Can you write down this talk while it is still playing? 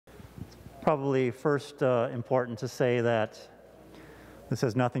Probably first important to say that this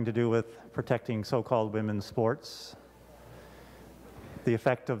has nothing to do with protecting so-called women's sports. The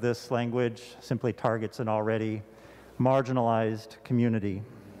effect of this language simply targets an already marginalized community.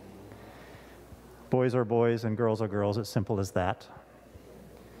 Boys are boys and girls are girls, it's simple as that.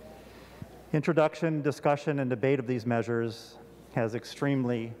 Introduction, discussion, and debate of these measures has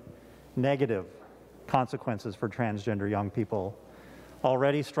extremely negative consequences for transgender young people,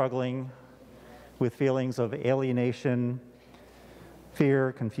 already struggling with feelings of alienation,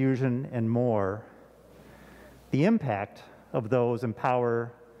 fear, confusion, and more. The impact of those in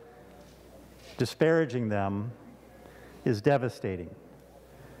power disparaging them is devastating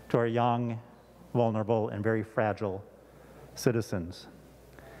to our young, vulnerable, and very fragile citizens.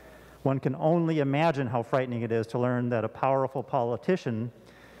 One can only imagine how frightening it is to learn that a powerful politician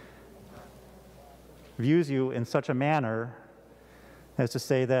views you in such a manner as to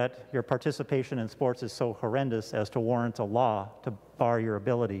say that your participation in sports is so horrendous as to warrant a law to bar your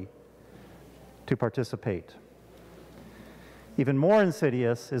ability to participate. Even more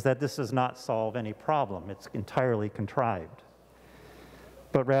insidious is that this does not solve any problem. It's entirely contrived,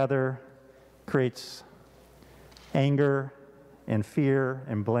 but rather creates anger and fear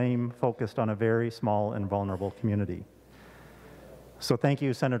and blame focused on a very small and vulnerable community. So thank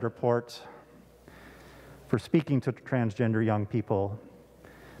you, Senator Port, for speaking to transgender young people,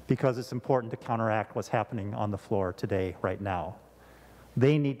 because it's important to counteract what's happening on the floor today, right now.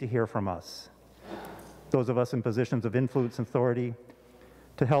 They need to hear from us, those of us in positions of influence and authority,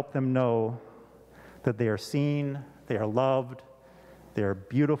 to help them know that they are seen, they are loved, they are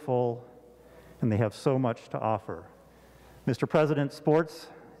beautiful, and they have so much to offer. Mr. President, sports,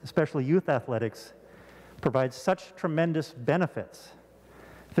 especially youth athletics, provides such tremendous benefits: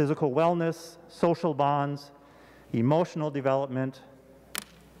 physical wellness, social bonds, emotional development,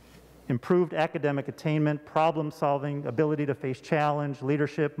 improved academic attainment, problem solving, ability to face challenge,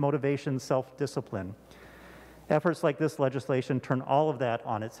 leadership, motivation, self-discipline. Efforts like this legislation turn all of that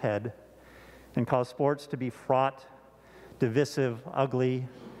on its head and cause sports to be fraught, divisive, ugly,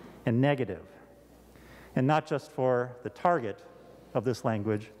 and negative. And not just for the target of this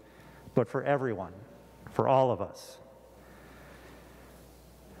language, but for everyone, for all of us.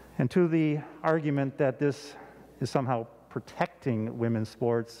 And to the argument that this is somehow protecting women's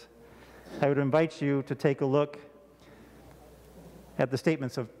sports, I would invite you to take a look at the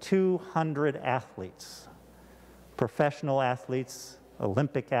statements of 200 athletes, professional athletes,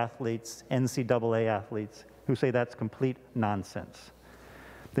 Olympic athletes, NCAA athletes, who say that's complete nonsense.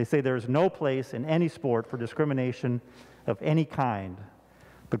 They say there is no place in any sport for discrimination of any kind.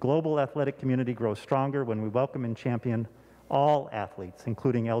 The global athletic community grows stronger when we welcome and champion all athletes,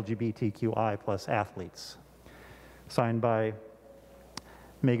 including LGBTQI+ athletes. Signed by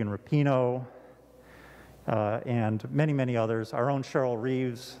Megan Rapinoe and many, many others. Our own Cheryl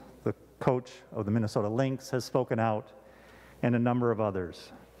Reeves, the coach of the Minnesota Lynx, has spoken out, and a number of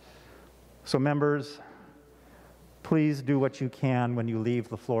others. So members, please do what you can when you leave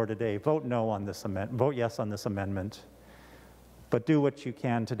the floor today. Vote no on this amendment, vote yes on this amendment, but do what you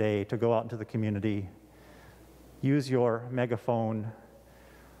can today to go out into the community. Use your megaphone,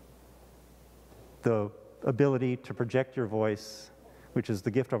 the ability to project your voice, which is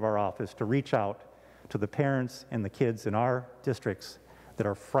the gift of our office, to reach out to the parents and the kids in our districts that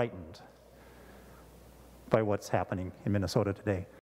are frightened by what's happening in Minnesota today.